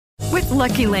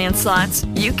Lucky Land Slots,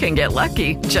 you can get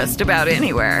lucky just about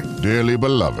anywhere. Dearly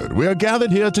beloved, we are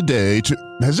gathered here today to...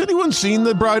 Has anyone seen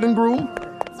the bride and groom?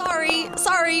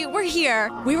 Sorry, we're here.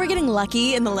 We were getting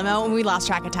lucky in the limo and we lost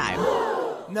track of time.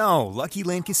 No, Lucky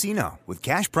Land Casino, with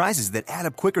cash prizes that add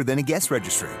up quicker than a guest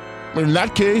registry. In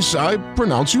that case, I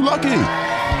pronounce you lucky.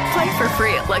 Play for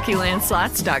free at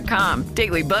LuckyLandSlots.com.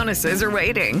 Daily bonuses are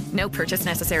waiting. No purchase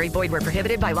necessary. Void where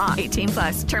prohibited by law.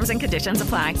 18+. Terms and conditions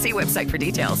apply. See website for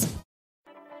details.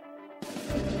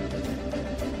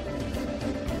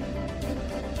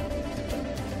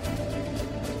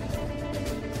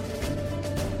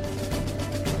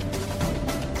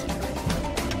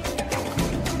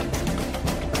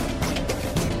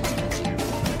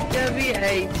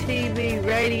 WATV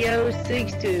Radio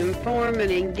seeks to inform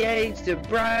and engage the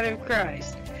bride of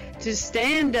Christ to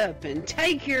stand up and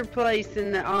take your place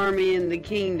in the army and the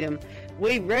kingdom.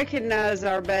 We recognize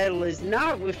our battle is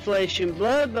not with flesh and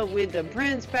blood, but with the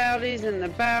principalities and the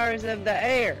powers of the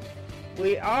air.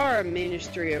 We are a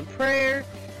ministry of prayer,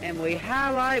 and we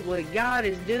highlight what God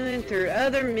is doing through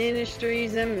other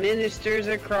ministries and ministers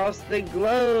across the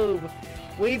globe.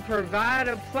 We provide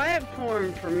a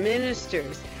platform for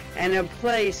ministers and a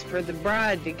place for the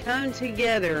bride to come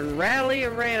together and rally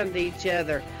around each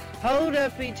other, hold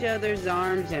up each other's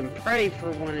arms, and pray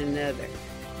for one another.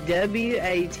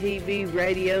 WATV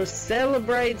Radio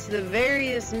celebrates the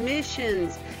various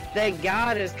missions that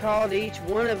God has called each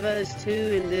one of us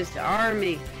to in this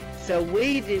army. So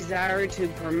we desire to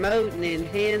promote and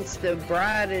enhance the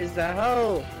bride as a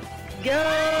whole. Go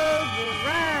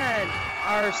bride!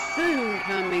 Our soon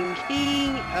coming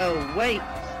king awaits.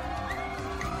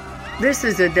 This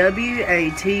is a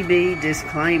WATB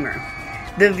disclaimer.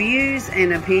 The views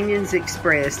and opinions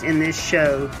expressed in this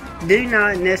show do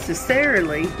not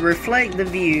necessarily reflect the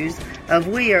views of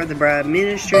We Are the Bride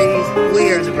Ministries,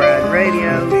 We Are the Bride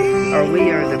Radio, or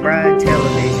We Are the Bride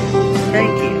Television.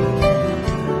 Thank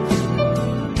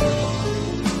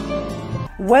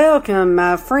you. Welcome,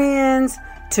 my friends,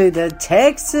 to the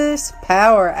Texas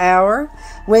Power Hour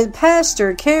with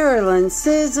Pastor Carolyn,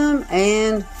 Sissom,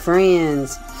 and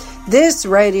friends. This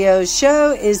radio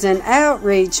show is an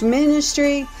outreach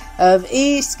ministry of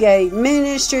Eastgate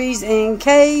Ministries in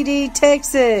Katy,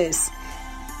 Texas.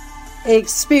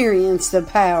 Experience the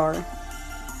power.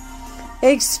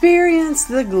 Experience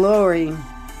the glory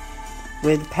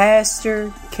with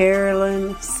Pastor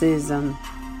Carolyn Sissom.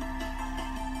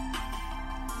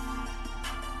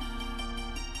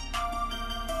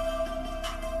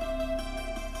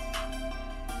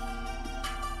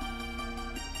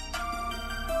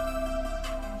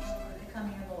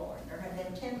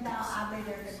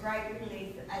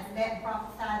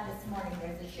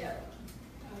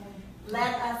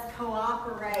 Let us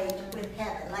cooperate with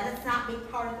heaven. Let us not be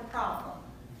part of the problem.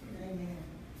 Amen.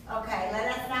 Okay,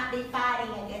 let us not be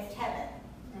fighting against heaven.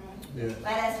 Yeah.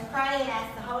 Let us pray and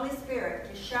ask the Holy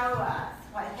Spirit to show us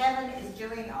what heaven is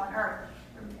doing on earth.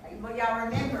 Well, y'all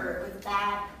remember it was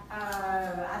back,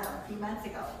 a few months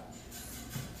ago.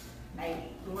 Maybe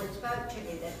the Lord spoke to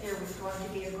me that there was going to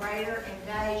be a greater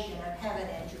invasion of heaven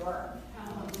into earth.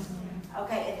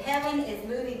 Okay, if heaven is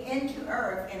moving into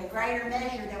earth in a greater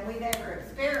measure than we've ever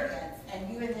experienced,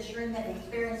 and you in this room have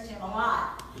experienced him a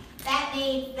lot, that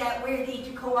means that we need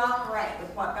to cooperate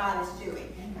with what God is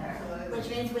doing. Which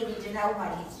means we need to know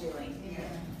what he's doing.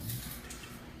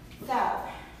 So,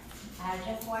 I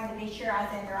just wanted to be sure I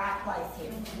was in the right place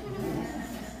here.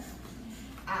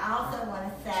 I also want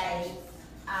to say,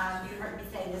 you heard me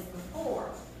say this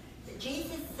before, that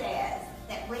Jesus says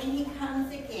that when he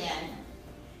comes again,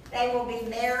 they will be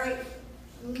married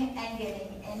and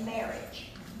getting in marriage.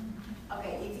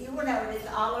 Okay, if you will notice,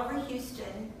 all over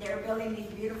Houston, they're building these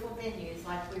beautiful venues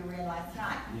like we were in last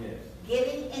night. Yes.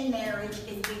 Giving in marriage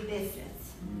is big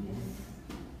business.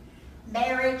 Yes.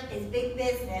 Marriage is big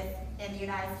business in the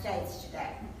United States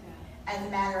today. As a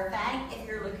matter of fact, if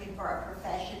you're looking for a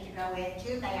profession to go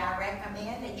into, may I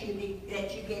recommend that you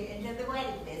get into the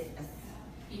wedding business.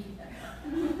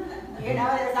 You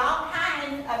know, there's all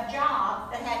kinds of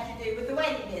jobs that have to do with the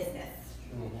wedding business.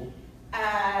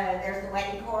 There's the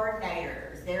wedding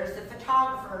coordinators, there's the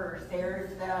photographers, there's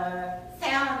the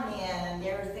sound men,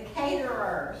 there's the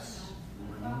caterers.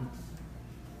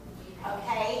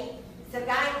 Okay? So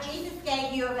God, Jesus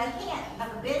gave you a hint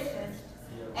of a business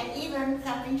and even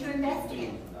something to invest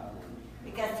in.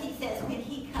 Because he says when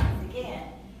he comes again,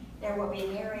 there will be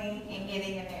marrying and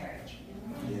giving in marriage.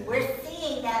 We're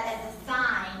seeing that as a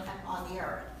sign on the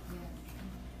earth.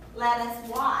 Let us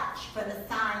watch for the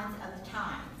signs of the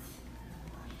times.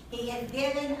 He has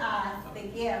given us the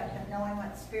gift of knowing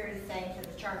what the Spirit is saying to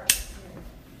the church.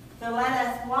 So let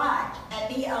us watch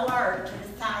and be alert to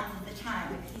the signs of the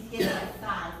time, because he's giving us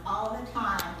signs all the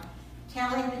time,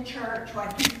 telling the church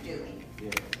what he's doing.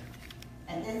 Yes.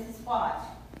 And this is what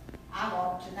I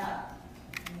want to know.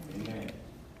 Amen.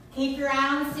 Keep your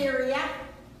eye on Syria.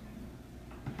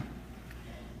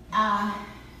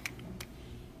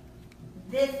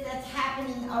 This that's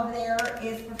happening over there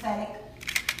is prophetic.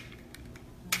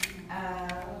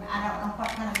 I don't know what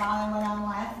kind of volume went on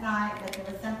last night, but there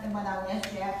was something went on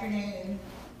yesterday afternoon.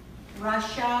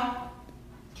 Russia,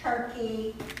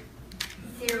 Turkey,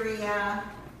 Syria,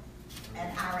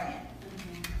 and Iran.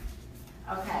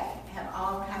 Okay, have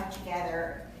all come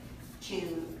together to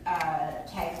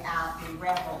take out the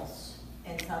rebels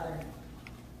in southern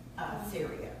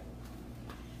Syria.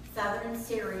 Southern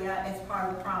Syria is part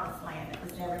of the Promised Land. It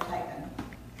was never taken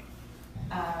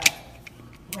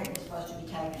when it was supposed to be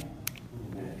taken.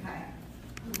 Okay.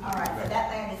 All right, so that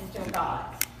land is still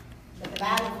God's. But the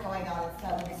battle is going on in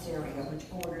southern Syria, which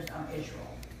borders on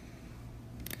Israel.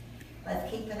 Let's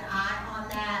keep an eye on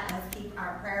that. Let's keep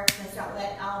our prayer. Let's don't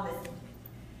let all this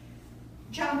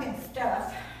junk and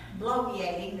stuff,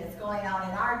 bloviating that's going on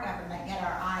in our government, get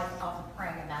our eyes off of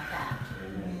praying about that.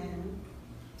 Amen.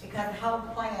 Because the whole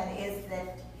plan is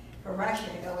that for Russia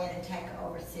to go in and take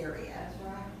over Syria. That's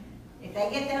right. If they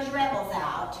get those rebels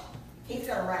out, he's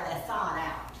going to run Assad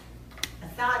out.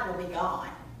 Assad will be gone.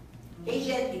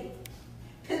 Putin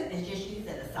is just using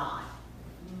Assad.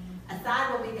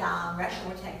 Assad will be gone. Russia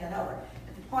will take that over.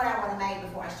 But the point I want to make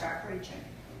before I start preaching.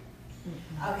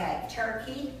 Okay,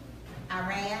 Turkey,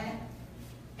 Iran,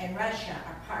 and Russia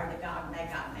are part of the God and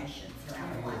they got nations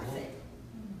around the Black Sea.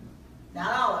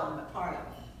 Not all of them, but part of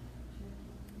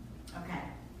them. Okay.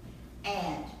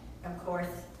 And, of course,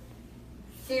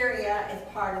 Syria is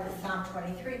part of the Psalm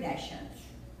 23 nations.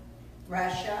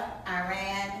 Russia,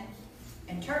 Iran,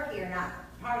 and Turkey are not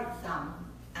part of the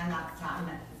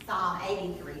Psalm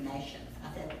 83 nations.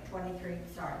 I said 23,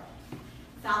 sorry.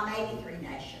 Psalm 83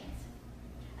 nations.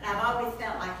 And I've always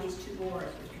felt like these two wars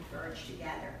would converge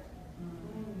together.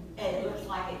 And it looks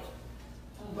like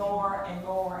it's more and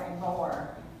more and more.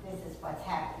 This is what's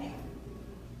happening.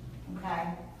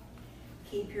 Okay?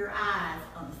 Keep your eyes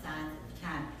on the signs of the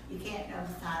time. You can't know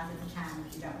the signs of the time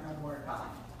if you don't know the Word of God.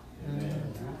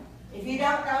 Amen. If you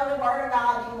don't know the Word of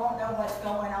God, you won't know what's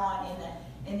going on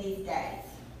in these days.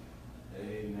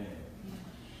 Amen.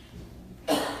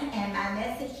 And my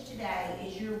message today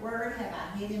is, your word have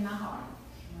I hid in my heart.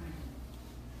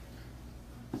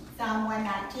 Psalm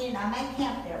 119, I may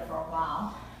camp there for a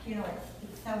while. You know,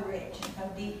 it's so rich and so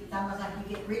deep. It's almost like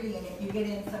you get really in it. You get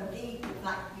in so deep, it's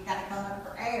like you got to come up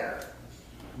for air.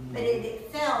 But it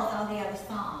excels all the other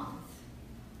psalms.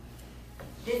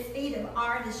 This feat of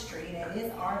artistry, and it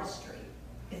is artistry,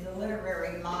 is a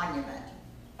literary monument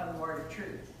of the word of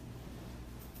truth.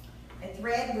 A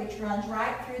thread which runs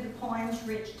right through the poem's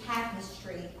rich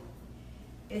tapestry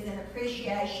is an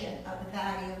appreciation of the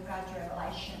value of God's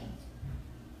revelation.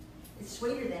 It's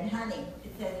sweeter than honey,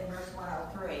 it says in verse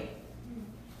 103.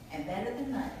 And better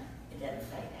than money. It doesn't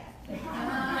say that.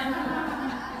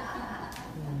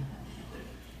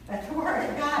 But the Word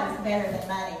of God is better than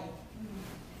money,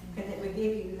 because it would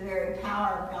give you the very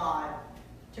power of God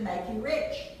to make you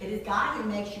rich. It is God who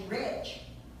makes you rich.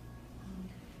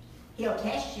 He'll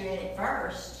test you in it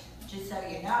first, just so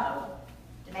you know,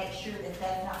 to make sure that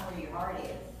that's not where your heart is.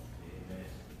 Amen.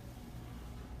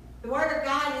 The Word of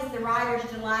God is the writer's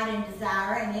delight and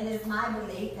desire, and it is my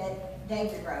belief that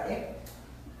David wrote it.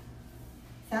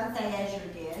 Some say Ezra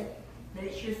did, but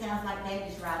it sure sounds like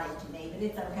David's writing to me, but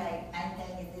it's okay. Main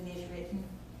thing is it is written.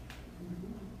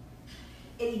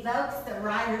 It evokes the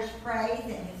writer's praise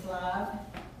and his love.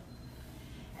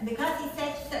 And because he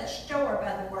sets such store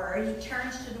by the Word, he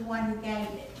turns to the one who gave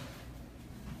it,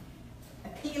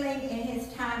 appealing in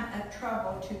his time of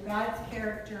trouble to God's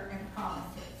character and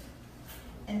promises.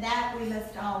 And that we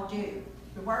must all do.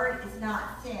 The Word is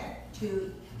not sent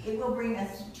to, it will bring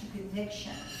us to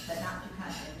conviction, but not to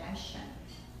condemnation.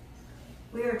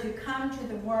 We are to come to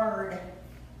the Word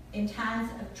in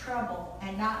times of trouble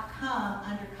and not come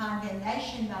under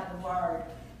condemnation by the Word,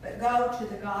 but go to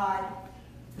the God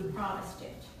who promised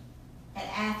it and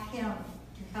ask him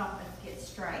to help us get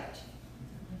straight.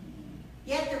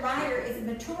 Yet the writer is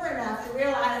mature enough to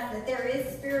realize that there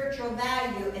is spiritual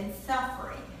value in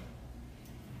suffering,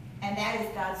 and that is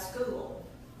God's school.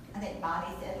 I think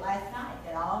Bonnie said last night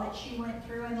that all that she went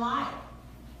through in life,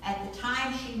 at the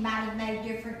time she might have made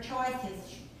different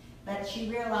choices, but she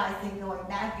realized in going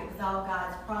back it was all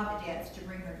God's providence to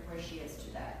bring her to where she is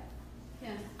today.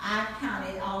 Yes. I count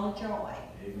it all joy.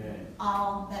 Amen.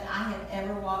 All that I have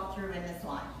ever walked through in this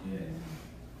life. Yes.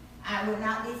 I would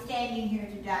not be standing here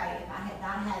today if I had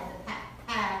not had the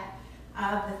path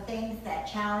of the things that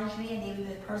challenged me, and even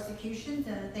the persecutions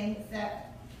and the things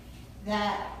that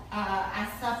I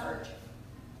suffered.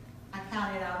 I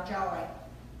count it all joy.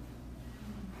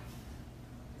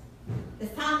 The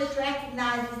psalmist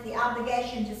recognizes the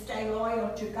obligation to stay loyal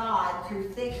to God through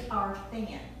thick or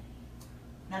thin.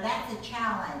 Now that's a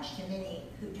challenge to many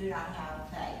who do not have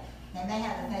faith. They may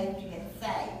have the faith to get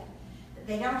saved, but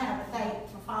they don't have the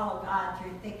faith to follow God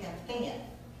through thick and thin.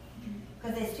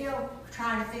 Because they're still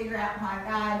trying to figure out why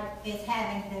God is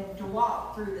having them to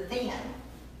walk through the thin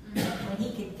when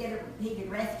He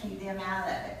could rescue them out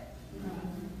of it.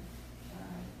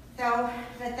 So,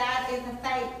 but that is a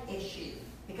faith issue.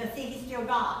 Because see, He's still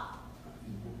God.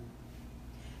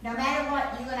 No matter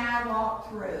what you and I walk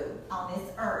through on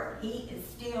this earth, He is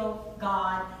still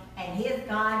God, and His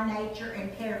God nature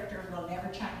and character will never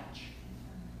change.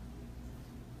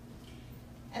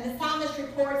 And the psalmist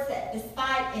reports that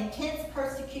despite intense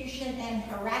persecution and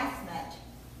harassment,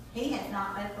 he has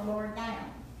not let the Lord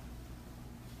down.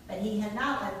 But he has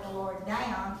not let the Lord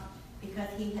down because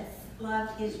he has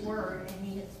loved His word and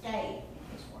he has stayed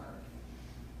in His word.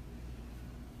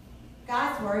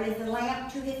 God's word is a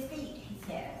lamp to his feet, he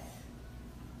says.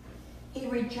 He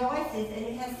rejoices that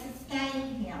it has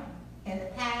sustained him in the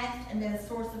past and been a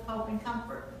source of hope and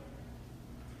comfort,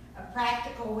 of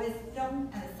practical wisdom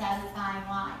and a satisfying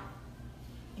life.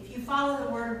 If you follow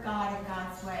the word of God and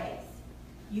God's ways,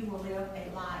 you will live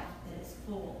a life that is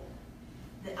full.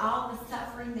 That all the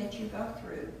suffering that you go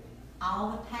through,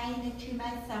 all the pain that you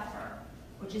may suffer,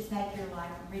 will just make your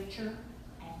life richer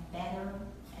and better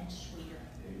and sweeter.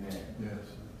 Amen. Yes.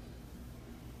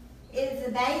 It is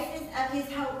the basis of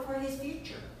his hope for his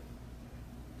future.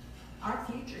 Our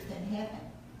future's in heaven.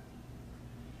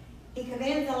 He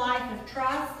commends a life of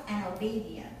trust and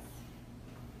obedience,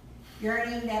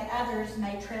 yearning that others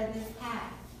may tread this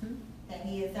path that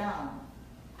he is on.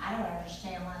 I don't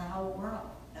understand why the whole world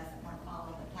doesn't want to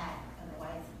follow the path of the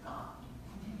ways of God.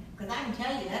 Because I can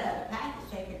tell you that other path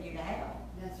is taking you to hell.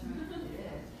 That's right. It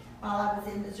is. While I was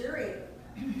in Missouri,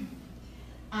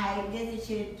 I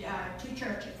visited 2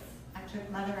 churches. I took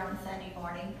Mother on Sunday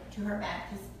morning to her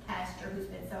Baptist pastor who's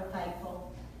been so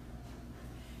faithful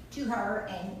to her,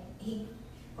 and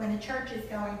when the church is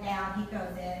going down, he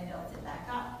goes in and builds it back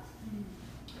up.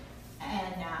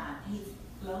 And he's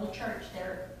a little church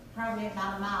there, probably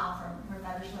about a mile from where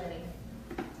Mother's living.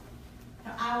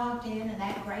 So I walked in, and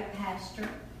that great pastor,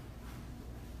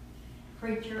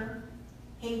 preacher,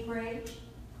 he preached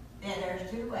that there's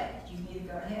 2 ways. You can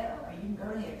either go to hell or you can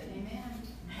go to heaven.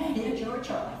 Amen. It's your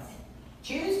choice.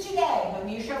 Choose today whom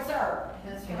you shall serve.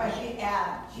 That's because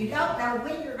right. you don't know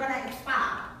when you're going to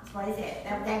expire. That's what he said.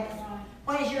 That was,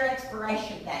 what is your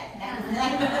expiration date? That was the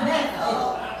name of the message.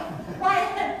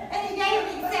 And he gave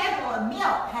an example of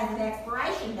milk has an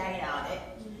expiration date on it.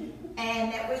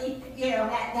 And that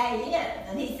that day ends.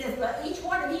 And he says, well, each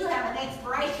one of you have an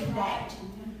expiration date.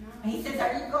 And he says,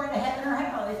 are you going to heaven or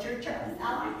hell? It's your choice.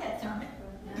 I like that sermon.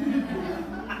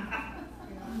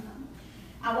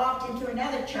 I walked into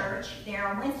another church there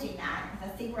on Wednesday night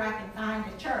because I see where I can find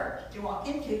a church to walk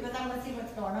into because I want to see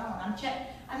what's going on.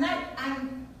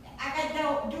 I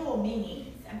got dual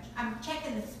meanings. I'm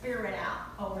checking the spirit out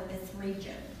over this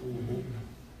region.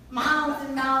 Miles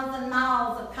and miles and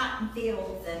miles of cotton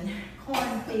fields and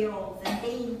corn fields and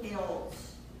bean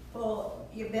fields full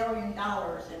of $1 billion in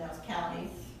those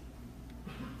counties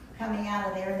coming out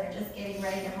of there, and they're just getting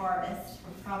ready to harvest.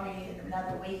 Probably in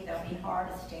another week they'll be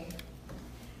harvesting.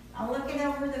 I'm looking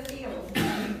over the fields and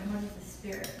thinking, what is the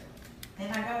spirit?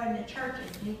 Then I go into churches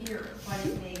to hear what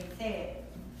is being said.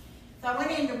 So I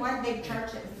went into one big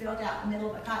church that was built out in the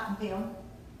middle of a cotton field.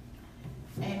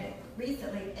 And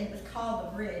recently it was called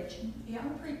The Bridge. A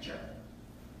young preacher.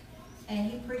 And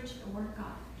he preached the Word of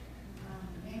God.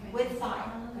 With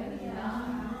fire.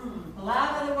 The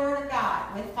love of the Word of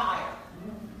God with fire.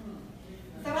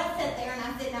 So I sat there and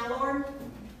I said, now Lord,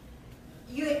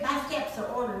 my steps are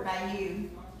ordered by you.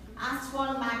 I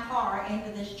swung my car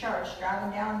into this church, driving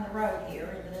down the road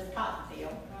here into this cotton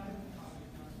field.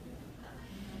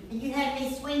 And you had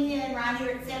me swing in right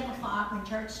here at 7 o'clock when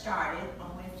church started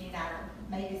on Wednesday night, or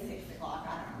maybe 6 o'clock, I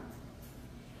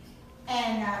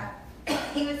don't know. And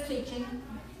he was teaching.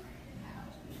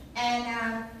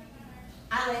 And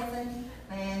I listened,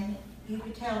 and you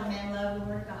could tell the man loved the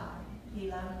Word of God.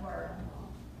 He loved the Word.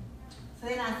 So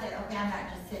then I said, okay, I'm not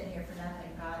just sitting here for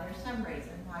nothing, God. There's some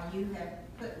reason why you have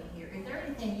put me here. Is there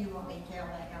anything you want me to tell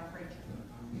that young preacher?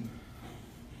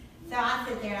 So I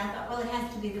sit there and I thought, well, it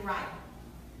has to be the right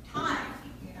time,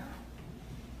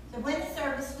 So when the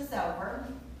service was over,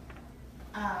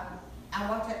 I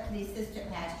walked up to the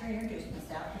assistant pastor and introduced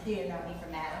myself because he didn't know me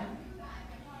from Adam.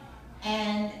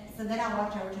 And so then I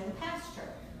walked over to the pastor.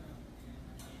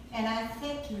 And I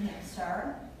said to him,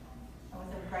 "Sir, it was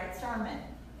a great sermon.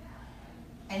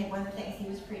 And one of the things he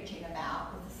was preaching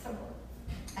about was the sword."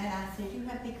 And I said, "You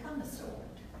have become a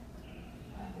sword."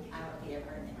 I don't know if he ever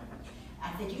heard me.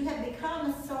 I said, "You have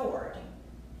become a sword."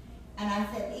 And I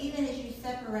said, "Even as you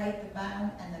separate the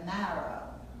bone and the marrow,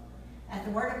 as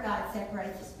the Word of God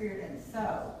separates the spirit and the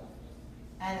soul,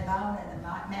 and the bone and the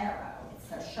marrow, it's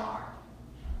so sharp."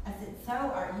 I said, "So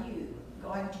are you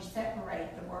going to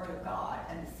separate the Word of God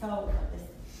and the soul of this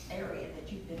area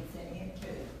that you've been sent into?"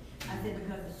 I said,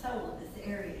 "Because the soul of this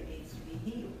area needs to be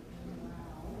healed."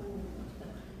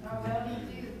 Oh, well, you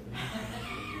do.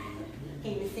 He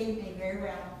received me very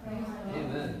well.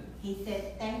 Amen. He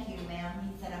said, "Thank you, ma'am."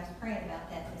 He said, "I was praying about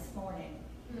that this morning."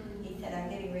 He said, "I'm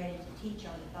getting ready to teach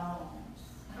on the bones."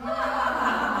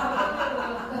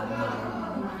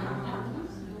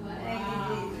 Thank you,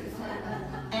 Jesus.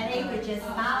 And he was just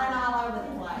smiling all over the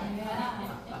place.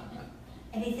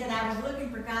 And he said, "I was looking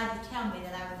for God to tell me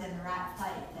that I was in the right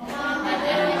place." He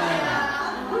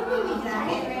said, "I'm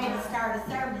getting ready to start a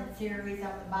sermon series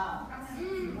on the bones."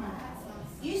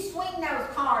 You swing those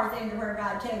cars into where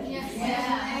God tells you.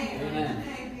 Amen.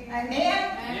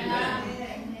 Amen?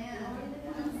 Amen.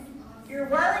 Your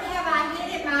word have I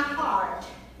hid in my heart,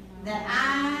 that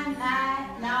I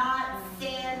might not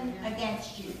sin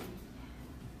against you.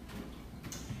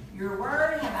 Your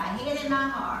word have I hid in my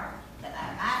heart, that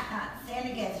I might not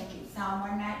sin against you. Psalm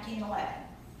 119:11.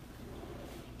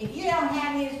 If you don't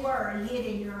have his word hid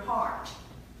in your heart,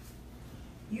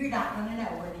 you're not going to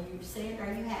know whether you've sinned or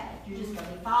you haven't. You're just going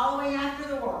to be following after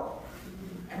the world.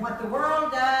 And what the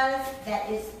world does that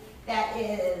is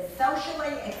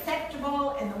socially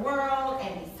acceptable in the world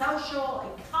and the social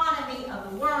economy of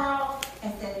the world,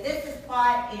 and said this is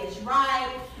what is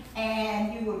right,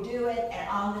 and you will do it, and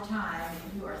all the time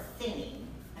you are sinning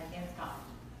against God.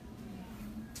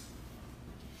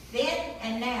 Then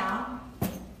and now,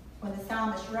 when the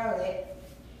psalmist wrote it,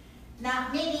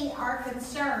 not many are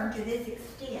concerned to this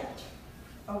extent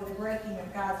over the breaking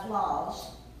of God's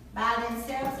laws by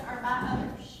themselves or by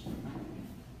others.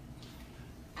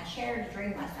 I shared a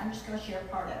dream last. I'm just going to share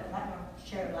part of it. I'm not going to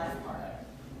share the last part of it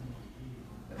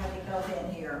because it goes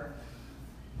in here.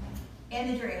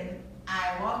 In the dream,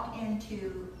 I walked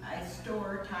into a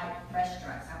store-type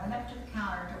restaurant. I went up to the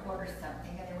counter to order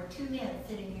something, and there were two men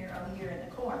sitting here over here in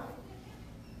the corner.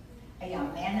 A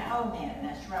young man and an old man, and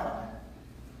that's relevant.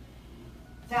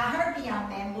 So I heard the young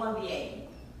man bloviating.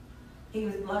 He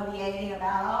was bloviating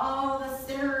about all the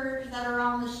sinners that are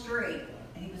on the street,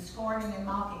 and he was scorning and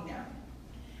mocking them.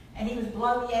 And he was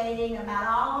bloviating about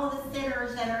all the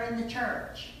sinners that are in the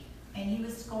church, and he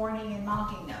was scorning and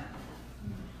mocking them.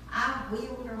 I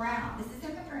wheeled around. This is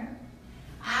in the dream.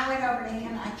 I went over to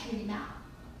him and I chewed him out.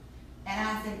 And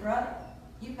I said, "Brother,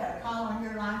 you've got a call on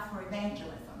your life for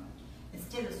evangelism.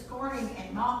 Instead of scorning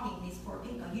and mocking these poor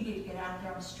people, you need to get out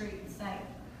there on the street and save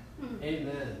them."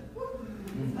 Amen.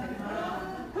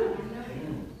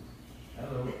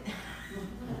 Hello.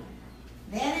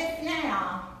 Then as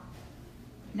now,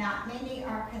 not many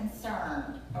are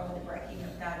concerned over the breaking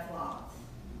of God's laws.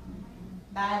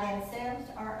 By themselves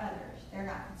or others. They're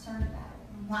not concerned about it.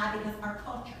 Why? Because our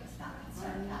culture is not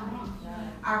concerned about it.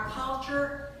 Our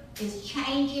culture is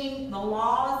changing the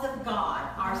laws of God.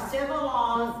 Our civil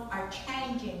laws are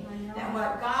changing. That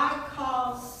what God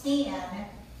calls sin,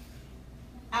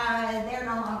 they're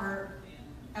no longer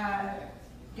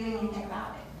doing anything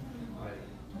about it.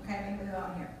 Okay, let me move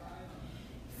on here.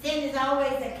 Sin is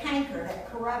always a canker that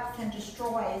corrupts and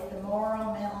destroys the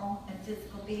moral, mental, and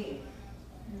physical being.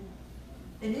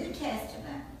 The New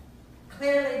Testament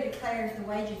clearly declares the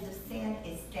wages of sin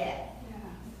is death.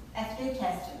 That's New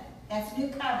Testament. That's New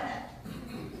Covenant.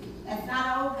 That's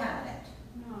not Old Covenant.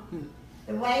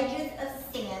 The wages of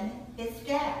sin is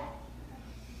death.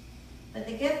 But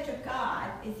the gift of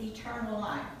God is eternal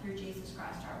life through Jesus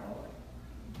Christ our Lord.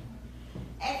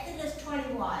 Exodus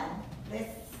 21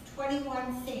 lists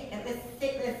 21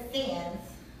 sins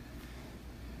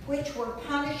which were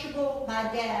punishable by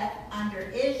death under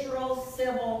Israel's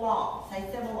civil law. Say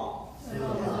civil law. Civil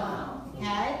law.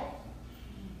 Okay?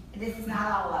 And this is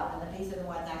not all of them, but these are the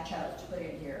ones I chose to put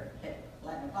in here at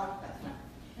 11 o'clock last night.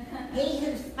 He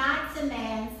who smites a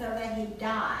man so that he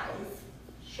dies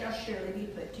shall surely be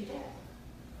put to death.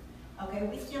 Okay,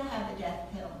 we still have the death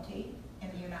penalty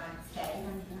in the United States,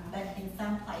 but in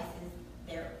some places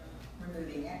they're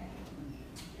removing it.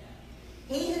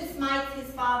 He who smites his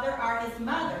father or his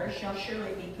mother shall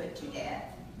surely be put to death.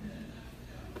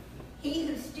 He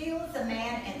who steals a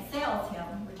man and sells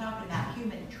him, we're talking about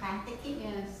human trafficking.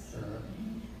 Yes.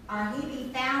 Or he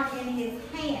be found in his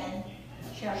hand,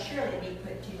 shall surely be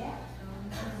put to death.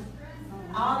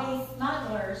 All these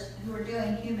smugglers who are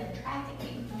doing human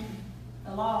trafficking,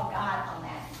 the law of God on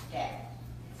that is death.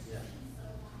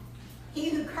 He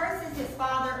who curses his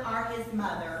father or his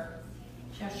mother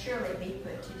shall surely be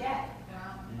put to death.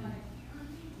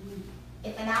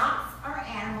 If an ox or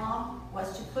animal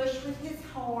was to push with his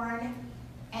horn,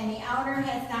 and the owner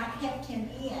has not kept him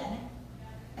in,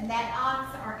 and that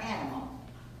ox or animal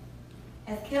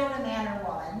has killed a man or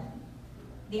woman,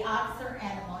 the ox or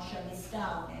animal shall be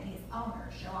stoned, and his owner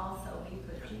shall also be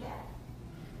put to death.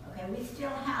 Okay, we still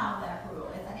have that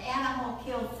rule. If an animal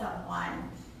kills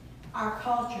someone, our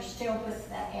culture still puts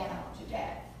that animal to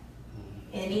death.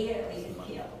 It immediately is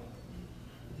killed.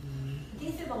 But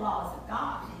these are the laws of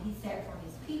God that he set for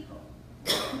his people.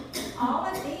 All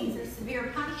of these are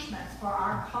severe punishments for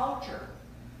our culture,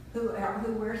 who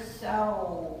we're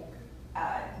so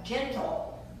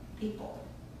gentle people.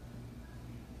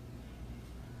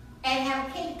 And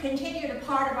have continued a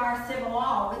part of our civil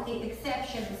law, with the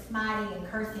exception of smiting and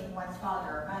cursing one's father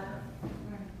or mother.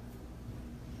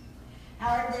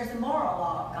 However, there's a moral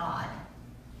law of God,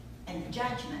 and the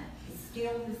judgment is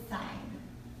still the same.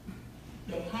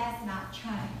 It has not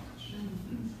changed.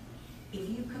 If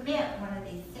you commit one of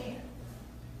these sins,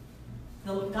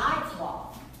 God's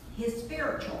law, his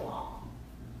spiritual law,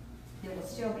 there will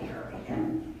still be early death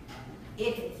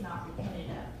if it's not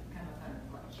repented of, come upon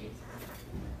the Lord Jesus.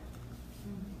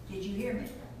 Did you hear me?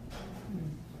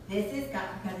 This is God,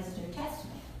 because it's New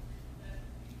Testament.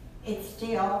 It's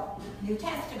still New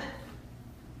Testament.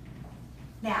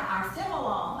 Now, our civil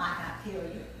law might not kill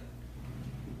you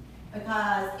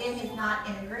because it is not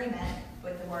in agreement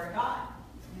with the Word of God.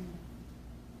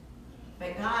 But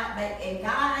in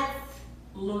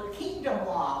God's kingdom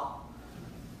law,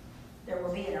 there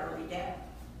will be an early death.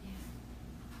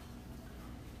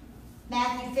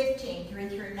 Matthew 15,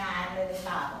 3-9 of the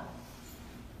Bible.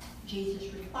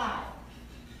 Jesus replied,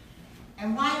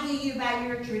 "And why do you by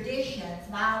your traditions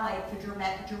violate the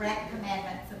direct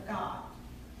commandments of God?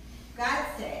 God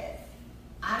says,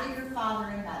 honor your father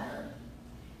and mother,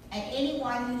 and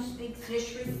anyone who speaks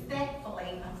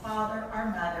disrespectfully of father or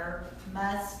mother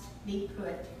must be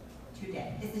put to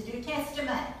death." This is New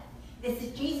Testament. This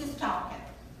is Jesus talking.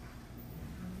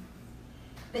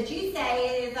 But you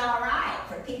say it is all right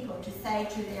for people to say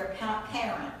to their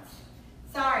parents,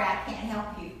 "Sorry, I can't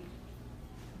help you.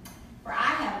 For I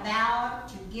have vowed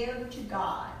to give to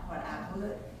God what I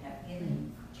would have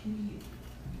given to you."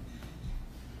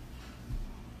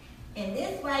 In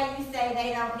this way, you say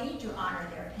they don't need to honor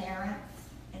their parents,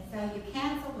 and so you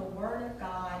cancel the Word of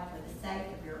God for the sake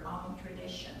of your own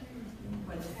tradition,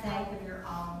 for the sake of your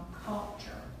own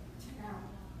culture.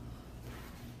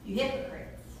 You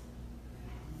hypocrites.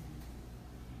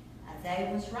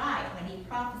 Isaiah was right when he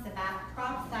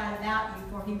prophesied about you,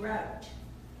 for he wrote,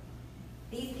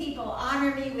 "These people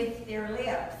honor me with their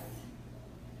lips,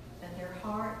 but their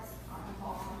hearts are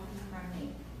far from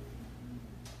me.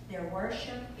 Their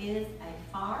worship is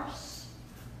a farce,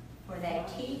 for they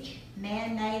teach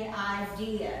man-made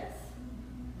ideas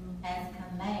as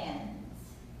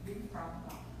commands from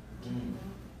God."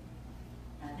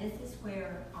 Now this is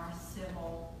where our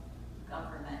civil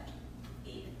government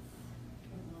is.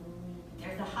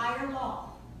 There's a higher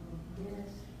law.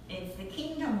 It's the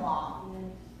kingdom law,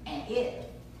 and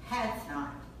it has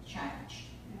not changed.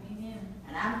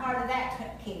 And I'm part of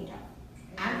that kingdom.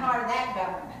 I'm part of that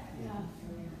government.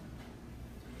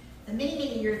 So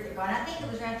many years ago, and I think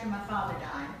it was after my father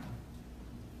died,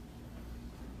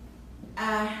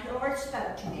 the Lord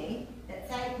spoke to me that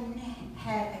Satan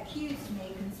had accused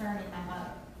me concerning my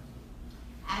mother.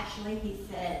 Actually, he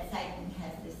said, "Satan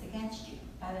has this against you."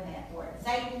 By the man word.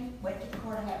 Satan went to the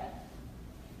court of heaven,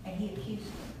 and he accused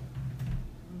me.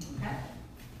 Okay?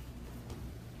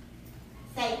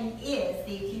 Satan is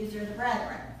the accuser of the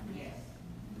brethren. Yes.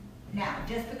 Now,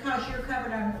 just because you're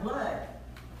covered under the blood,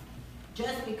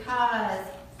 just because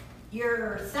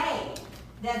you're saved,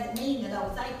 doesn't mean that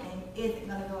old Satan isn't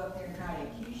going to go up there and try to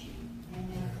accuse you.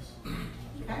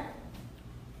 Okay?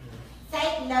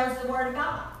 Satan knows the Word of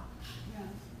God,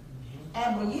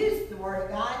 and will use the Word of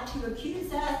God to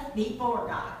accuse us before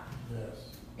God.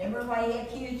 Yes. Remember why he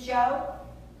accused Job?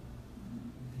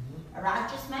 A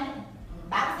righteous man. The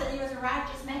Bible said he was a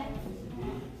righteous man.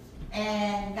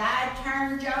 And God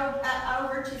turned Job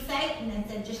over to Satan and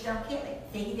said, "Just don't kill him."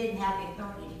 See, he didn't have the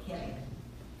authority to kill him.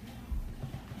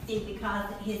 See, because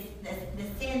the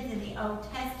sins in the Old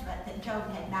Testament that Job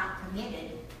had not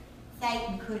committed,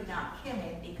 Satan could not kill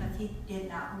him because he did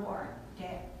not warrant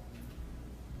death.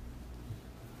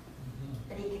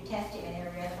 But he could test him in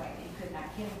every other way, but he could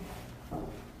not kill him.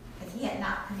 Because he had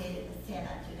not committed a sin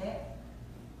unto death.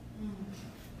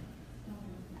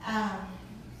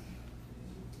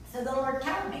 So the Lord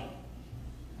told me,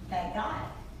 thank God,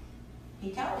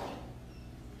 he told me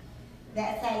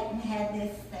that Satan had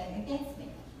this thing against me.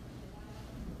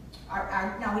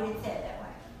 No, he didn't say it that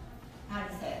way. How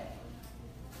did he say it?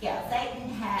 Yeah, Satan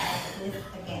has this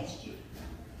against you.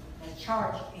 He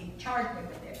charged me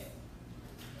with this.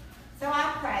 So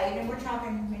I prayed, and we're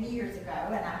talking many years ago,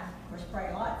 and I, of course,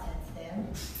 prayed a lot since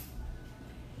then.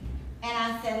 And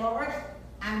I said, Lord,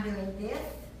 I'm doing this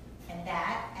and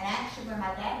that. And actually, when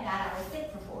my dad died, I was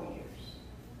sick for 4 years.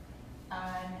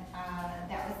 And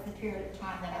that was the period of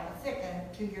time that I was sick.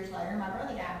 And 2 years later, my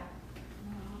brother died.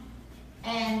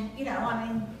 And, you know, I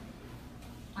mean,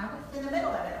 I was in the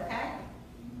middle of it, okay?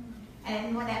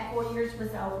 And when that 4 years was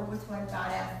over was when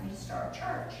God asked me to start a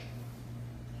church.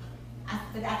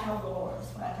 But I told the Lord,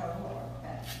 that's what I told the Lord.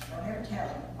 Okay? Don't ever tell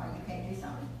him why you can't do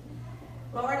something.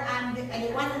 Lord, and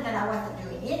it wasn't that I wasn't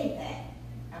doing anything,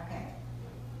 okay?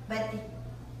 But the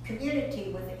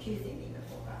community was accusing me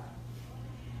before God.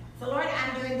 So Lord,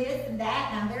 I'm doing this and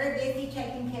that, and I'm very busy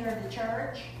taking care of the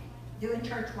church, doing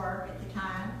church work at the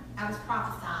time. I was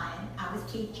prophesying, I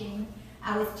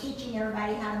was teaching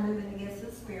everybody how to move in the gifts of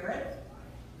the Spirit.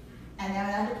 And then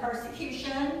under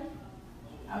persecution,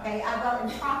 okay, I wrote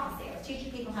in prophecy. I was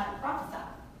teaching people how to prophesy.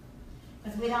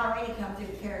 Because we'd already come through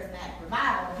the charismatic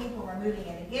revival. People were moving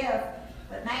in a gift,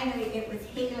 but mainly it was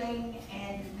healing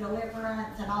and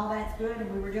deliverance and all that's good,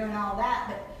 and we were doing all that,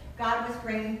 but God was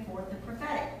bringing forth the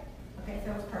prophetic. Okay,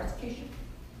 so it was persecution.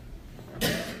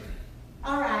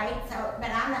 All right, so,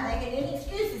 but I'm not making any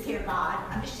excuses here, God.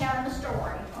 I'm just telling the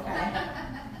story, okay?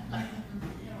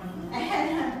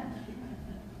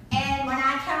 And when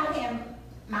I told him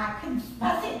my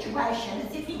situation,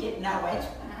 as if he didn't know it,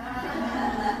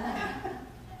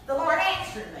 the Lord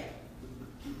answered me.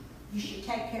 You should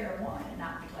take care of one and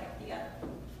not neglect the other.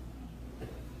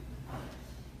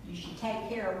 You should take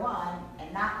care of one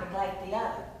and not neglect the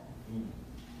other.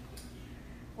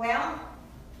 Well,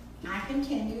 I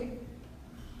continued.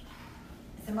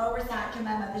 Some oversight to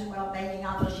my mother's well-being,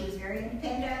 although she was very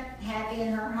independent, happy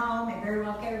in her home, and very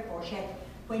well cared for.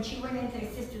 When she went into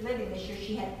assisted living this year,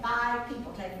 she had 5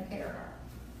 people taking care of her.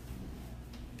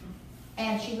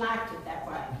 And she liked it that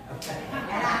way. Okay.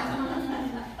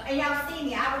 And y'all see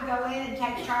me, I would go in and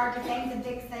take charge of things and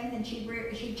fix things, and she'd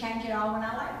change it all when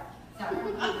I left. So.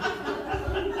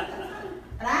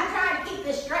 But I'm trying to keep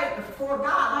this straight before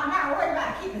God. I'm not worried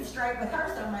about keeping straight with her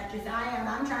so much as I am.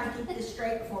 I'm trying to keep this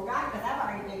straight before God because I've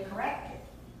already been corrected.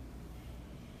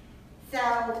 So,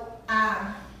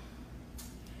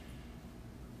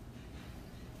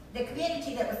 the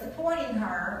community that was supporting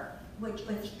her, which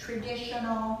was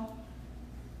traditional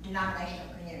denominational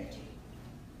community,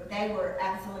 but they were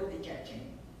absolutely judging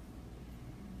me.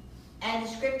 And the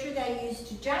scripture they used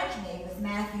to judge me was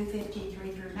Matthew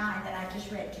 15:3-9 that I just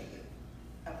read to you.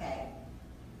 Okay?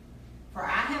 For I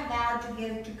have vowed to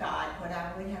give to God what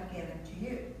I would have given to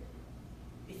you.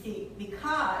 You see,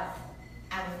 because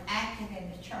I was active in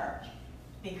the church,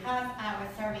 because I was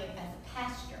serving as a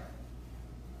pastor,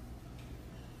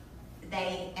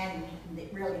 they, and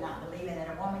really not believing that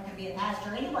a woman could be a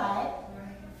pastor anyway,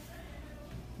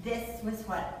 this was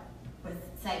what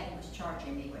Satan was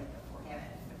charging me with before heaven,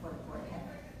 before the court of heaven.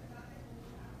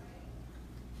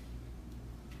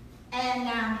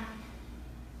 And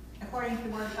according to the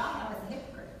Word of God, I was a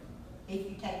hypocrite. If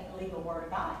you take the legal Word of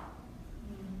God,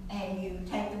 and you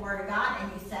take the Word of God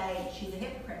and you say she's a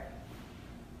hypocrite.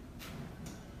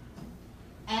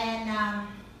 And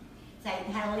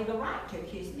Satan had a legal right to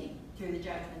accuse me through the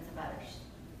judgments of others.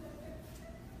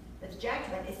 But the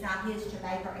judgment is not his to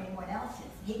make or anyone else's.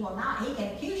 He will not. He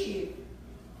can accuse you,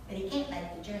 but he can't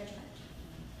make the judgment.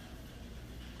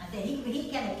 I said he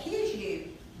can accuse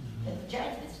you, but the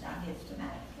judgment's not his to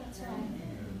make. That's right.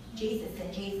 Jesus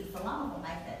and Jesus alone will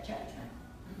make that judgment.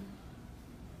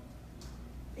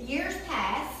 The years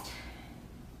passed,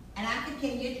 and I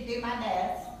continued to do my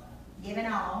best, giving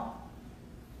all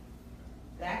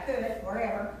that I could,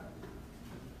 wherever.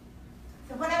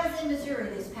 So when I was in Missouri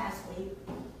this past week,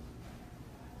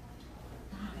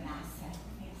 God and I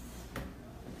settled this.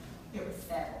 It was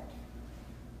settled.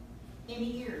 Many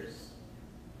years.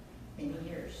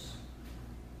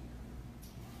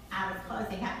 I was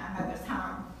closing out my mother's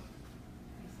home.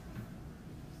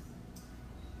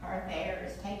 Her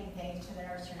affairs, taking things to the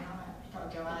nursery home. I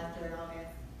told Joe I was doing all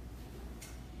this.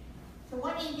 So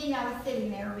one evening I was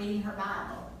sitting there reading her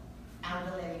Bible out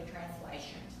of the Living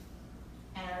Translation.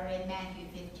 And I read Matthew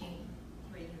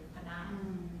 15:3-9.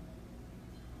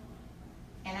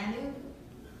 And I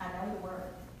know the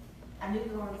word. I knew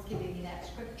the Lord was giving me that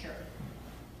scripture,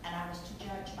 and I was to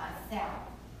judge myself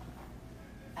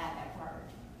by that word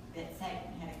that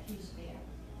Satan had accused me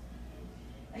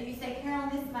of. Now you say, Carolyn,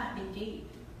 this might be deep.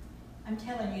 I'm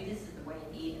telling you, this is the way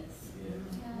it is.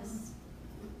 Yes.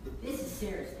 This is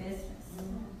serious business.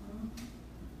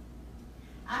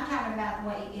 I'm talking about the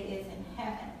way it is in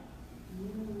heaven.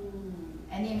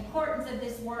 And the importance of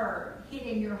this word hid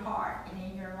in your heart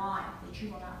and in your life, that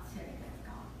you will not sin against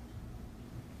God.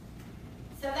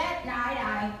 So that night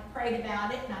I prayed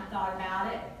about it and I thought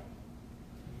about it.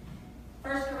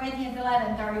 1 Corinthians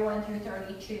 11, 31 through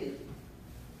 32.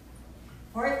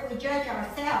 For if we judge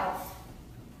ourselves,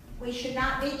 we should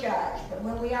not be judged. But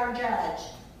when we are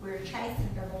judged, we are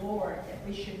chastened of the Lord, that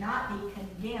we should not be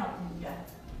condemned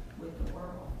with the world.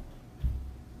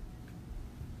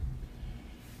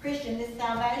 Christian, this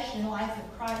salvation life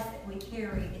of Christ that we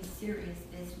carry is serious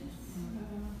business.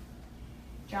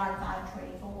 John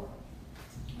 5:24.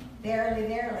 Verily,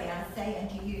 verily, I say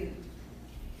unto you,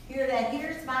 he that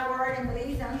hears my word and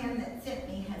believes on him that sent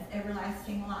me has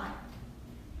everlasting life,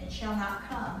 and shall not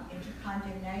come into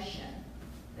condemnation,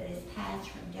 but is passed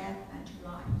from death unto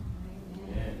life.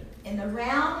 Amen. In the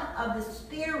realm of the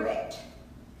Spirit,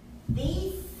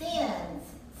 these sins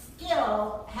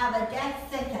still have a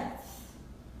death sentence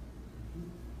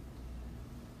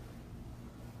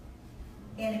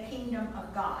in a kingdom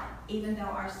of God, even though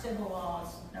our civil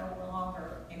laws no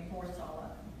longer enforce all of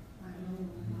them.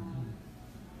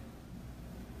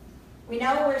 We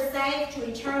know we're saved to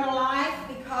eternal life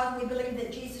because we believe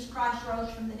that Jesus Christ rose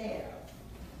from the dead.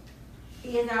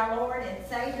 He is our Lord and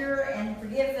Savior and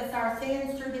forgives us our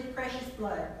sins through his precious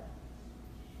blood.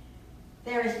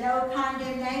 There is no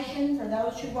condemnation for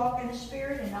those who walk in the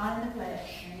Spirit and not in the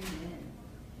flesh. Amen.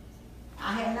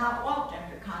 I have not walked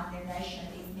under condemnation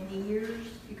these many years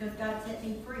because God set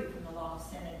me free from the law of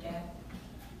sin and death.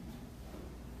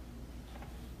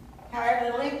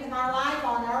 However, the length of our life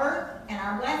on earth and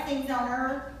our blessings on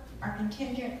earth are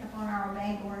contingent upon our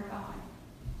obeying the word of God.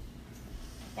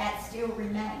 That still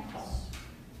remains.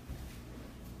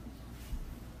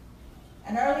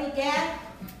 An early death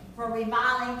for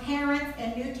reviling parents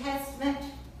in New Testament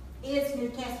is New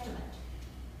Testament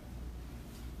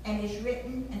and is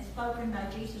written and spoken by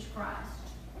Jesus Christ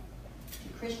to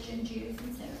Christian Jews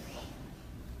and sinners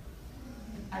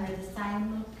under the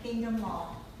same kingdom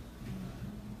law.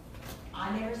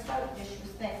 I never spoke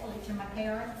disrespectfully to my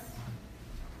parents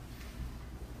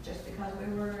just because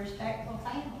we were a respectful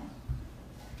family.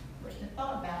 Wouldn't have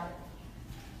thought about it.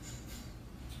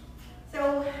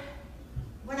 So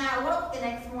when I awoke the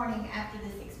next morning after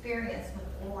this experience with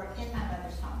the Lord in my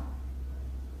mother's home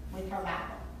with her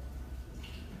Bible,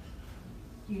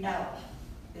 you know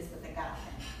this was a God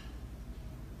thing.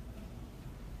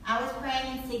 I was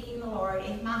praying and seeking the Lord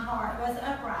if my heart was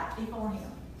upright before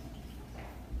him.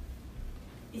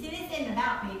 You see, this isn't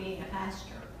about me being a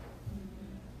pastor.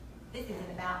 This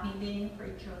isn't about me being a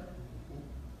preacher.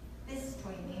 This is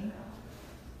between me and God.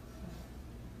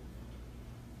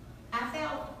 I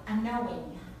felt a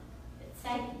knowing that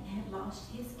Satan had lost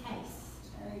his case.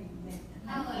 Amen.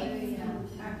 Hallelujah.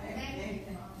 Thank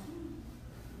you.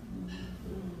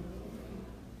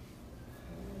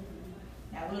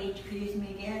 Now, will he accuse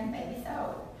me again? Maybe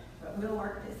so. But we'll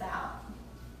work this out.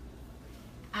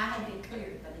 I had been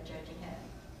cleared by the judge of heaven.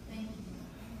 Thank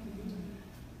you.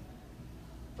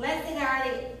 Blessed are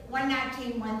the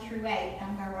 119, 1 through 8.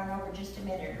 I'm going to run over just a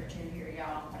minute or two here,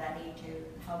 y'all, but I need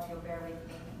to hope you'll bear with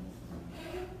me.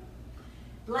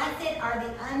 Blessed are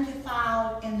the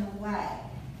undefiled in the way,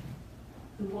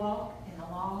 who walk in the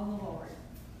law of the Lord.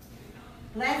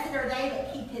 Blessed are they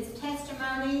that keep his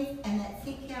testimonies and that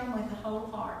seek him with a whole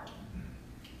heart.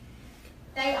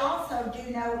 They also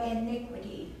do no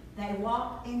iniquity. They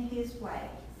walk in his ways.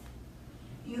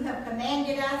 You have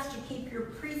commanded us to keep your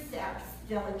precepts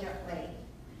diligently.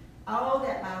 Oh,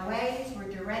 that my ways were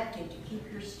directed to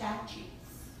keep your statutes.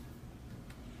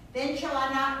 Then shall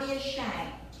I not be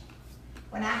ashamed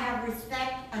when I have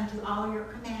respect unto all your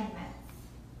commandments.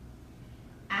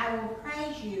 I will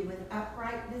praise you with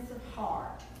uprightness of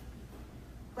heart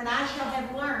when I shall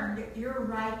have learned your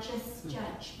righteous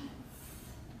judgments.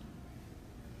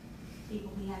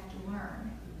 People, we have to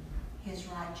learn his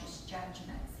righteous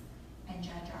judgments and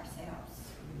judge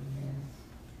ourselves.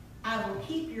 I will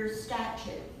keep your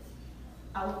statutes.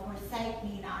 I will forsake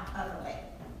me not utterly.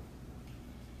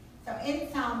 So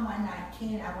in Psalm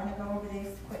 119, I want to go over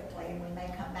this quickly, and we may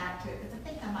come back to it, because I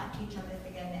think I might teach on this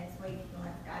again next week,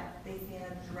 unless God leads me in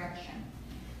a direction.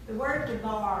 The word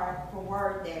debar, for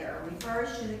word there,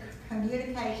 refers to the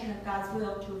communication of God's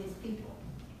will to his people.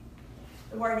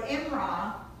 The word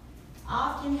imra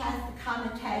often has the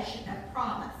connotation of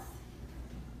promise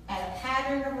and a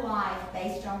pattern of life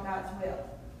based on God's will.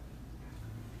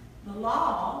 The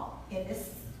law, in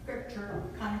this scripture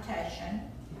connotation,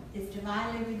 is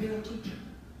divinely revealed teaching.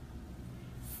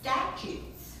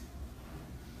 Statutes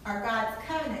are God's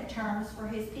covenant terms for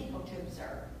his people to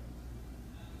observe.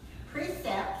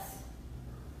 Precepts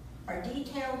are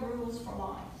detailed rules for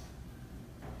life.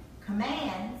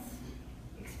 Commands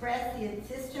express the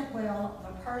insistent will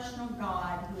of a personal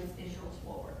God who is Israel's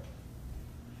Lord.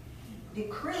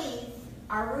 Decrees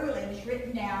are rulings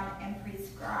written down and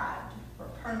prescribed for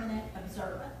permanent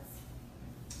observance.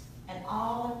 And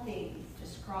all of these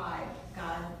describe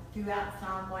God throughout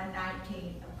Psalm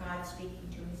 119 of God speaking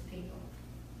to his people.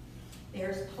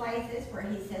 There's places where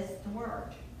he says the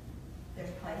word.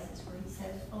 There's places where he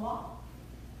says the law.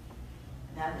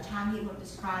 Another time he will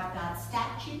describe God's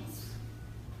statutes.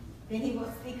 Then he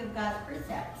will speak of God's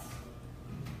precepts,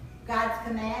 God's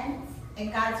commands,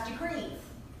 and God's decrees.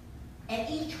 And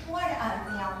each one of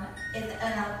them is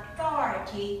an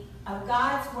authority of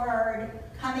God's word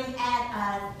coming at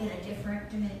us in a different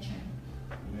dimension.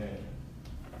 Amen.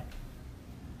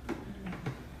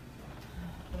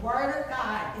 The Word of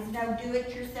God is no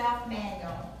do-it-yourself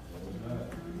manual,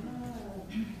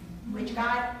 which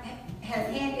God has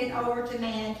handed over to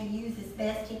man to use as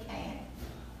best he can.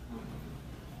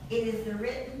 It is the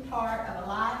written part of a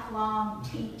lifelong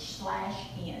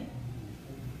teach/end.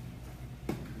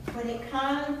 With it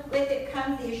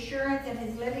comes the assurance of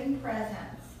his living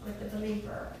presence with the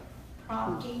believer,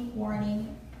 prompting,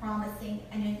 warning, promising,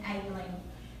 and enabling.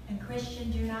 And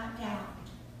Christian, do not doubt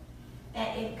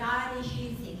that if God is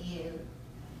using you,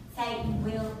 Satan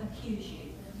will accuse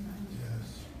you.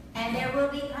 Yes. And there will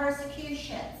be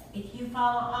persecutions if you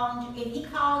follow on. If he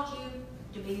calls you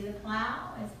to be the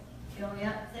plow, as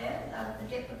Juliet says, I was the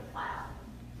tip of the plow.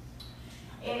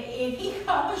 If he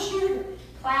calls you to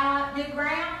plow up new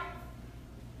ground,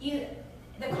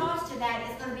 the cost of that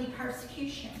is going to be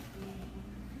persecution.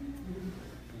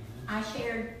 I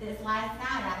shared this last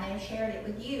night. I may have shared it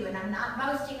with you, and I'm not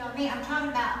boasting on me. I'm talking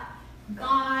about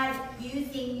God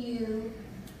using you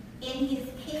in his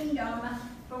kingdom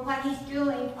for what he's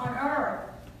doing on earth.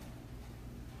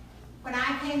 When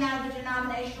I came out of the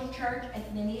denominational church, as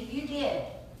many of you did,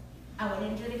 I went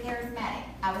into the charismatic.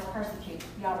 I was persecuted.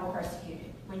 Y'all were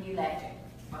persecuted when you left it.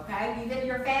 Okay? You did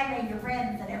your family and your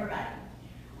friends and everybody.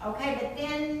 Okay, but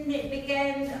then it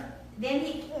began, then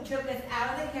he took us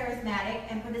out of the charismatic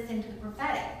and put us into the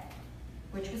prophetic,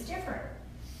 which was different.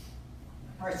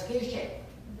 Persecution.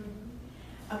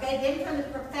 Okay, then from the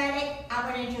prophetic,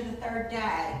 I went into the third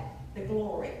day, the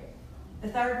glory. The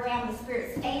third realm of the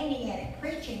Spirit, standing in it,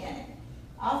 preaching in it.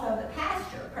 Also the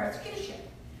pastor, persecution.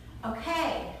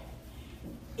 Okay,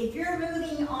 if you're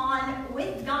moving on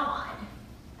with God,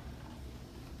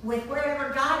 with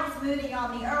wherever God is moving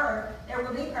on the earth, there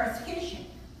will be persecution.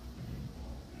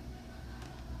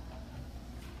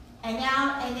 And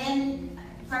then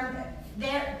from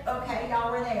there, okay,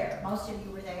 y'all were there. Most of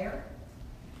you were there.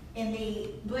 In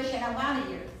the Bush and Obama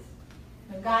years,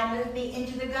 when God moved me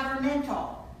into the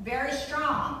governmental, very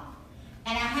strong.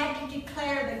 And I had to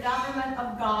declare the government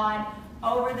of God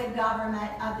over the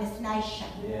government of this nation.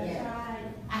 Yeah.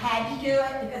 I had to do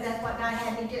it because that's what God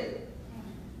had me do.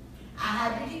 I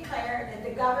had to declare that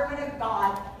the government of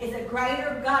God is a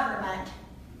greater government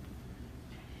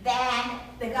than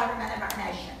the government of our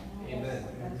nation. Amen.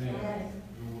 Amen.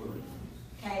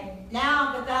 Okay,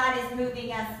 now the God is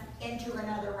moving us into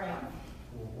another realm.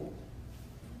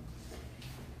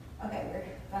 Okay, we're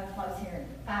going to close here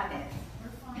in 5 minutes.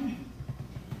 We're fine.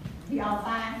 Y'all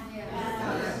fine? Yeah.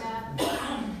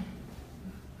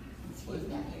 Excuse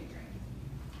me, I need a drink.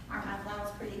 All right, that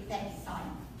was pretty. Thank you,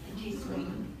 Sonia. And you, sweet.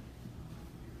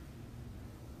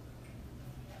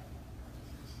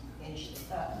 Finish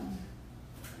this up.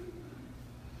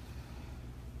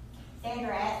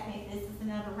 Sandra asked me if this is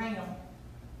another realm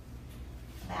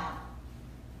about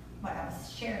what I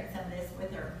was sharing some of this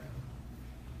with her.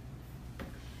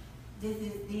 This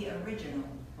is the original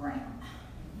realm.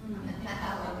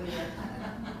 Hallelujah.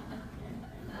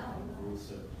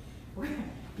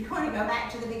 You want to go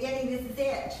back to the beginning? This is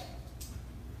it.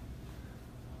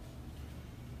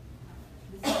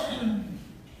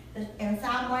 In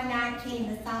Psalm 119,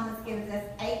 the psalmist gives us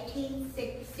 18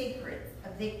 secrets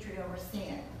of victory over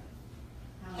sin.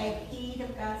 Take heed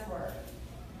of God's word.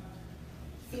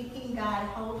 Seeking God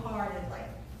wholeheartedly.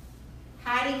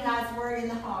 Hiding God's word in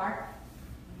the heart.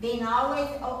 Being always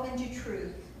open to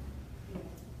truth.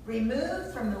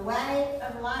 Removed from the way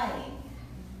of lying.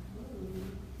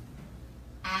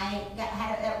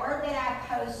 had that word that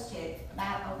I posted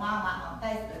about Obama on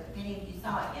Facebook, if any of you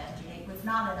saw it yesterday, was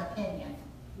not an opinion.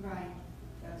 Right.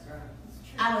 That's right.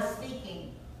 I was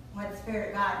speaking what the Spirit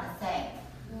of God was saying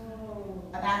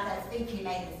about that speech he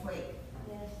made this week.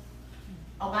 Yes.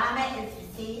 Obama is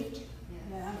deceived.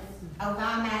 Yes.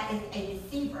 Obama is a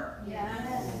deceiver.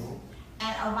 Yes.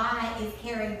 And Obama is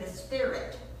carrying the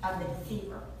spirit of the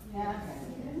deceiver. Yes.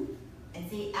 And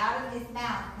see, out of his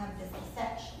mouth comes this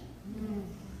deception.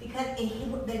 Because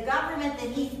the government that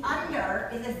he's under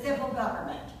is a civil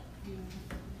government.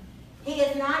 He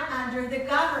is not under the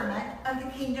government of the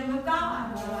kingdom of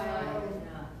God.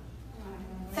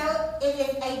 So it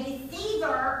is a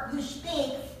deceiver who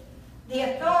speaks the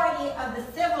authority of the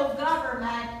civil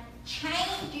government,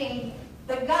 changing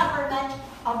the government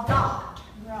of God.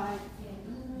 Right.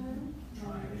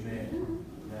 Amen.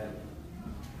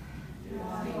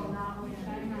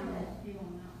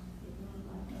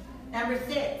 Number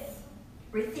 6,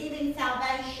 receiving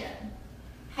salvation,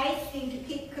 hastening to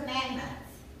keep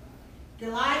commandments,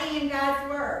 delighting in God's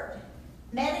word,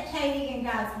 meditating in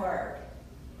God's word,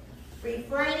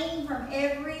 refraining from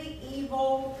every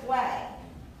evil way.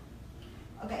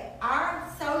 Okay, our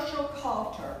social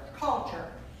culture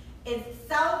is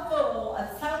so full of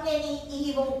so many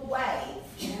evil ways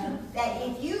that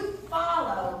if you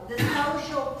follow the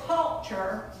social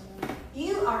culture,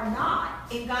 you are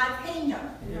not in God's kingdom.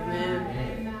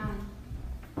 Amen.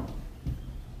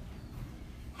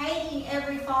 Hating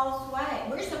every false way.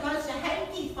 We're supposed to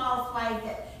hate these false ways.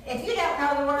 That if you don't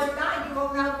know the Word of God, you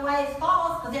won't know the way it's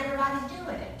false because everybody's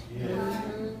doing it.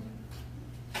 Yes.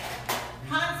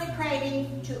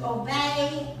 Consecrating to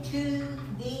obey to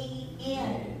the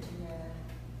end.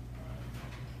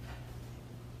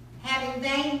 Having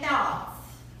vain thoughts.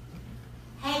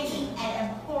 Hating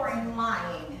and abhorring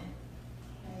lying.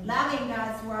 Loving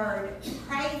God's Word.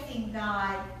 Praising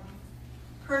God.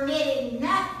 Permitting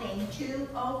nothing to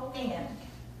offend.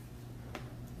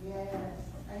 Yes.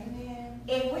 Amen.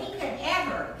 If we could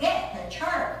ever get the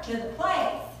church to the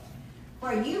place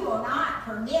where you will not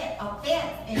permit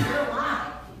offense in your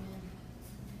life,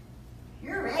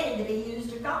 you're ready to be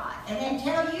used of God. And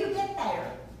until you get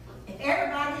there, if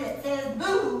everybody that says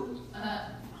boo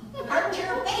hurt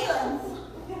your feelings,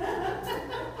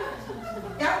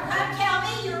 don't come tell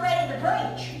me you're ready to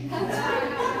preach.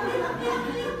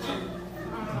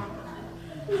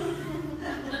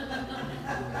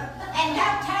 And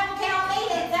don't come tell me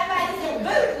that somebody said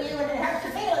boo to you and it hurts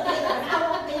your feelings either, and I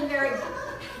won't be very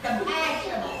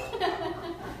compassionate.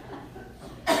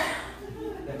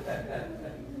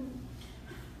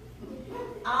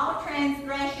 All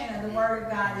transgression of the word of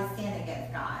God is sin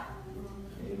against God.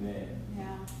 Amen.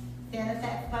 Yeah. Sin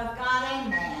affects both God and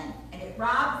man, and it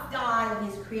robs God of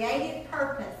his creative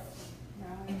purpose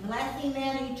in blessing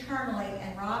man eternally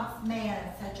and robs man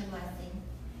of such a blessing.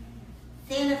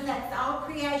 Sin affects all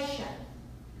creation,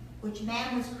 which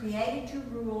man was created to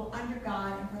rule under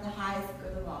God and for the highest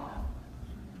good of all.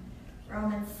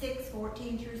 Romans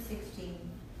 6:14-16.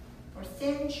 For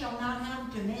sin shall not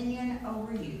have dominion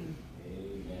over you,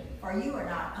 Amen. for you are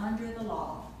not under the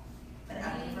law, but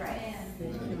under grace.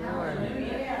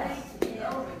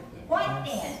 What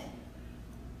then?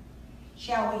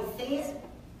 Shall we sin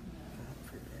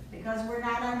because we're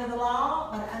not under the law,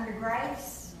 but under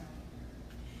grace?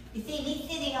 You see, me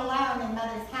sitting alone in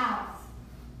Mother's house,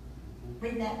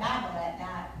 reading that Bible that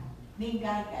night, me and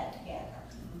God got together.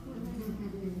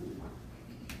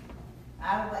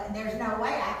 There's no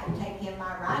way I can take him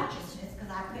my righteousness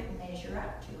because I couldn't measure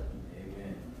up to it.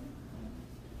 Amen.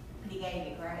 But he gave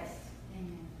me grace.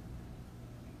 Amen.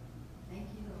 Thank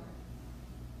you, Lord.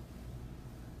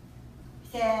 He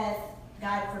says,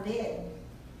 God forbid,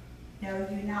 know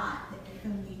you not that to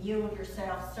whom you yield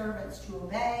yourselves servants to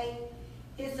obey,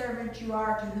 his servants you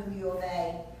are to whom you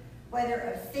obey, whether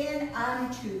of sin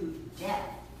unto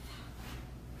death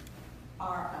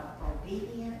or of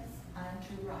obedience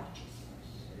unto righteousness.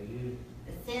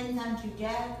 The sins unto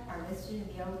death are listed in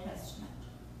the Old Testament.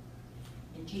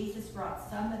 And Jesus brought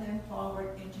some of them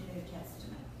forward into New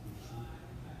Testament.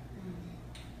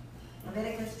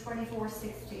 Leviticus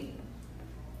 24:16.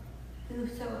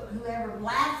 Whoever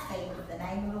blasphemes the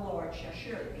name of the Lord shall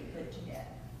surely be put to death.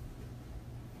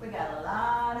 We got a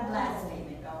lot of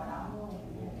blaspheming going on.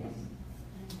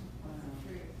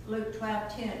 Luke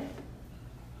 12:10.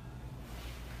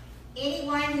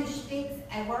 Anyone who speaks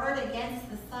a word against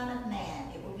the Son of Man,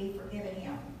 it will be forgiven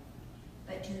him.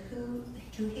 But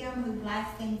to him who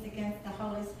blasphemes against the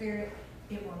Holy Spirit,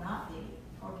 it will not be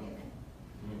forgiven.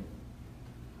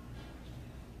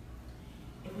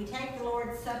 If we take the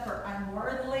Lord's Supper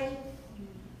unworthily,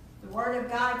 the Word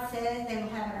of God says they will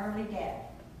have an early death.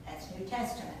 That's New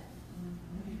Testament.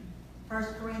 1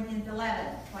 Corinthians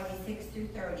 11, 26 through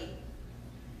 30.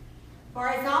 For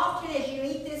as often as you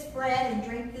eat this bread and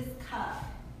drink this cup,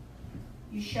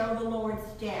 you show the Lord's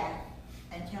death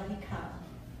until he comes.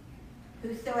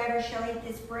 Whosoever shall eat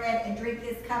this bread and drink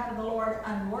this cup of the Lord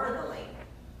unworthily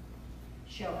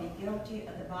shall be guilty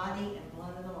of the body and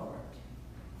blood of the Lord.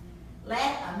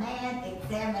 Let a man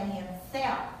examine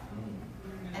himself,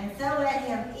 and so let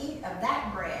him eat of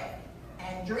that bread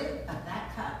and drink of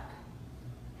that cup.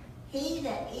 He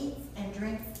that eats and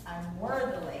drinks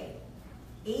unworthily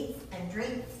eats and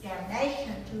drinks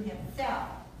damnation to himself,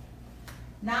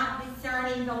 not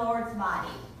discerning the Lord's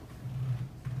body.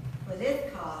 For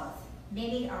this cause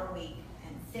many are weak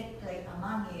and sickly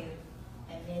among you,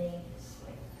 and many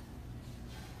sleep.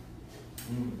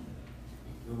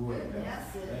 Good word, man. Yes.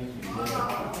 Thank you.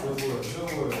 Good word.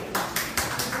 Good word.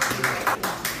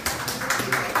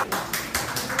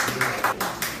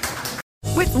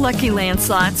 With Lucky Land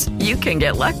Slots, you can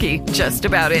get lucky just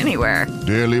about anywhere.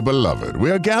 Dearly beloved, we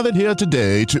are gathered here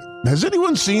today to... Has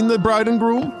anyone seen the bride and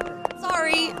groom?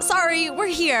 Sorry, we're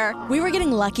here. We were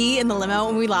getting lucky in the limo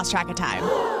and we lost track of time.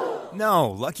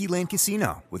 No, Lucky Land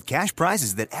Casino, with cash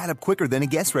prizes that add up quicker than a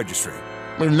guest registry.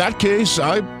 In that case,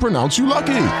 I pronounce you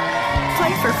lucky.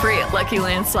 Play for free at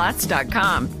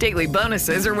LuckyLandSlots.com. Daily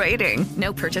bonuses are waiting.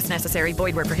 No purchase necessary.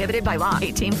 Void where prohibited by law.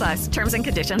 18+. Terms and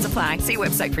conditions apply. See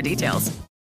website for details.